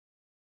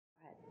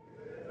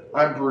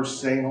I'm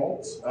Bruce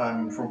Saneholtz.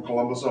 I'm from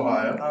Columbus,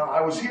 Ohio.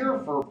 I was here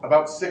for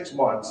about 6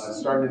 months. I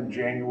started in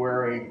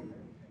January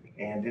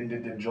and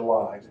ended in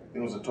July. It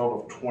was a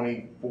total of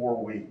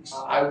 24 weeks.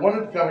 I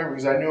wanted to come here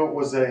because I knew it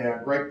was a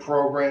great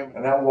program,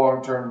 and that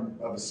long term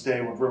of a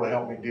stay would really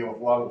help me deal with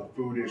a lot of the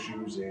food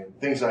issues and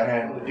things I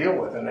had to deal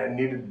with and I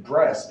needed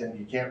addressed, and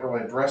you can't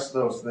really address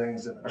those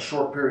things in a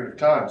short period of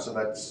time, so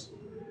that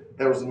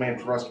was the main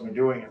thrust of me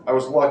doing it. I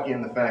was lucky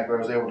in the fact that I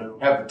was able to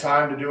have the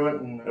time to do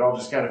it, and it all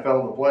just kind of fell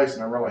into place,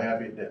 and I'm really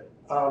happy it did.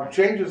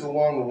 Changes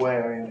along the way.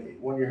 I mean,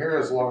 when you're here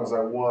as long as I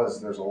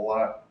was, there's a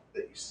lot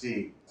that you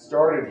see.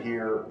 Started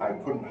here, I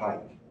couldn't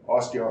hike.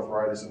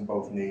 Osteoarthritis in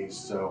both knees,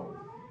 so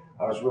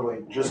I was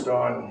really just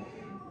on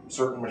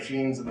certain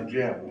machines in the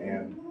gym,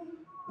 and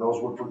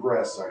those would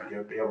progress.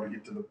 I'd be able to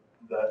get to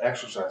the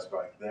exercise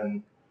bike,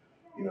 then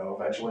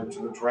eventually to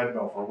the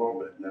treadmill for a little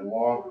bit, then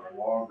longer and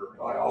longer.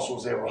 I also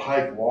was able to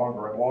hike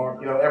longer and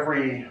longer.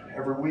 Every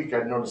week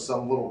I'd notice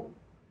some little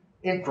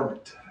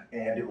increment,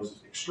 and it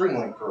was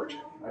extremely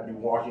encouraging. I'd be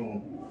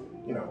walking,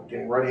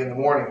 getting ready in the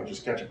morning and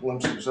just catch a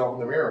glimpse of yourself in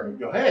the mirror and you'd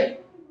go, hey,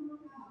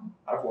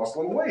 I've lost a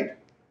little weight.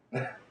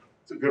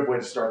 It's a good way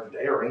to start the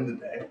day or end the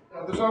day.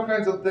 There's all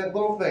kinds of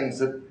little things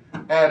that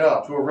add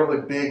up to a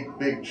really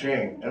big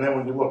change. And then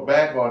when you look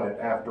back on it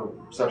after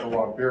such a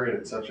long period,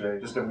 it's such a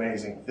just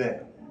amazing thing.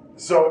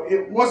 So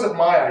it wasn't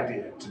my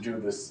idea to do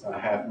this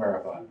half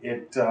marathon.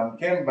 It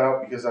came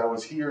about because I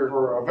was here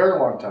for a very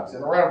long time.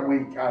 And around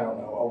week,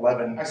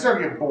 11, I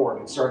started to get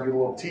bored. It started to get a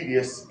little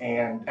tedious,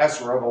 and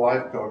Esra, the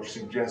life coach,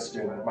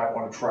 suggested I might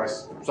want to try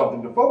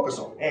something to focus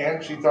on.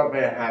 And she thought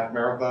maybe a half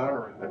marathon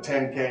or a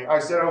 10K. I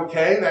said,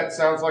 okay, that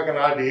sounds like an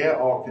idea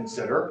I'll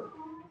consider.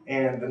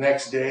 And the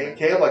next day,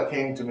 Kayla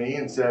came to me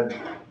and said,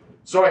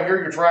 so I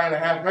hear you're trying a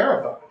half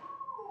marathon,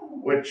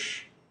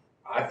 which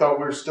I thought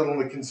we were still in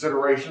the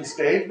consideration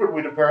stage, but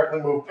we'd apparently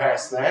moved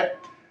past that.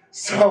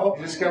 So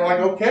just kind of like,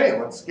 okay,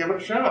 let's give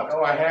it a shot.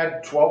 I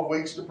had 12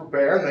 weeks to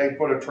prepare, and they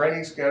put a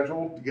training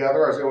schedule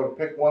together. I was able to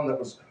pick one that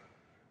was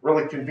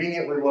really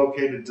conveniently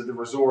located to the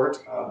resort.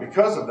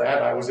 Because of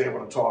that, I was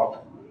able to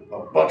talk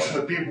a bunch of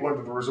the people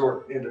into the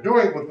resort into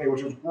doing it with me,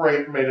 which was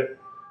great, made it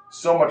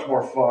so much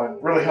more fun,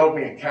 really held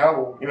me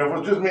accountable. If it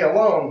was just me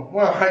alone,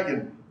 well, I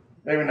can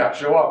maybe not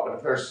show up, but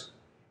if there's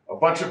a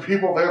bunch of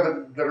people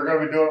there that are going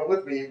to be doing it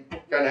with me, you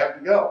kind of have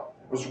to go.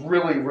 It was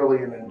really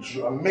an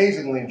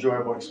amazingly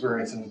enjoyable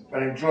experience, and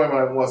an enjoyment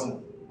I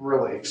wasn't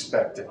really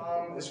expecting.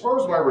 As far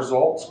as my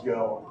results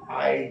go,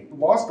 I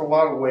lost a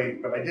lot of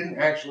weight, but I didn't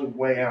actually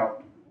weigh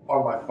out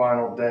on my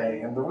final day.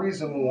 And the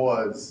reason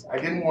was I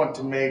didn't want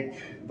to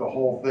make the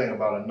whole thing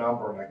about a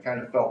number, and I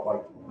kind of felt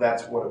like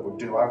that's what it would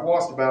do. I've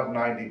lost about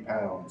 90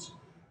 pounds,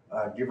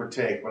 give or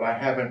take, but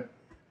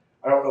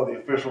I don't know the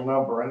official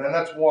number, and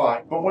that's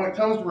why. But when it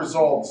comes to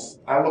results,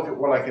 I look at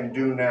what I can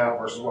do now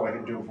versus what I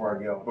can do before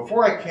I go.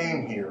 Before I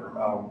came here,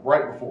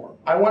 right before,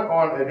 I went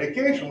on a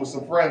vacation with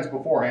some friends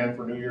beforehand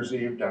for New Year's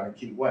Eve down in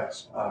Key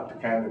West, to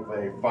kind of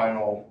a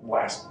final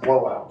last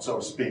blowout, so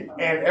to speak.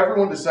 And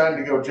everyone decided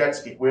to go jet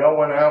ski. We all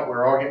went out, we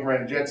were all getting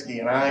ready to jet ski,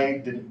 and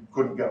I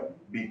couldn't go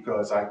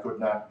because I could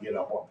not get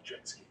up on the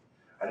jet ski.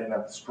 I didn't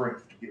have the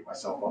strength to get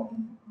myself up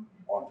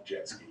on the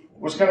jet ski. It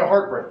was kind of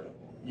heartbreaking.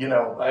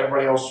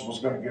 Everybody else was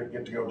going to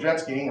get to go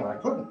jet skiing, and I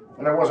couldn't.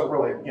 And there wasn't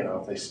really,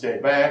 if they stay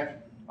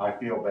back, I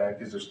feel bad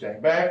because they're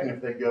staying back, and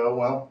if they go,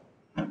 well,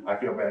 I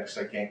feel bad because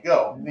I can't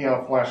go.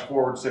 Flash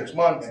forward 6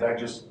 months, and I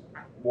just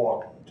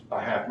walked a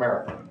half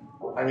marathon.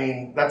 I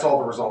mean, that's all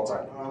the results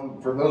I know.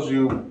 For those of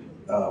you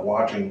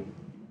watching,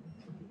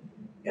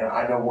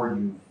 I know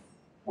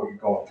what you're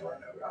going through. I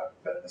know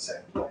I've been in the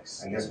same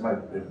place. I guess my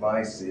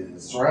advice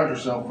is surround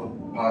yourself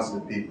with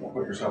positive people.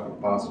 Put yourself in a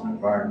positive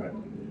environment,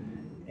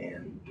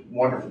 and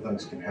wonderful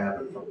things can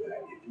happen from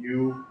that. If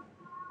you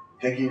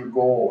think of your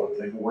goal and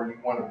think of where you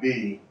want to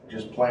be,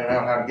 just plan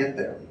out how to get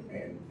there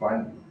and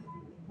find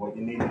what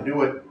you need to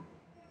do it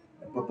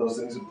and put those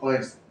things in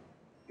place,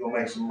 you'll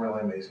make some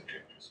really amazing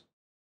changes.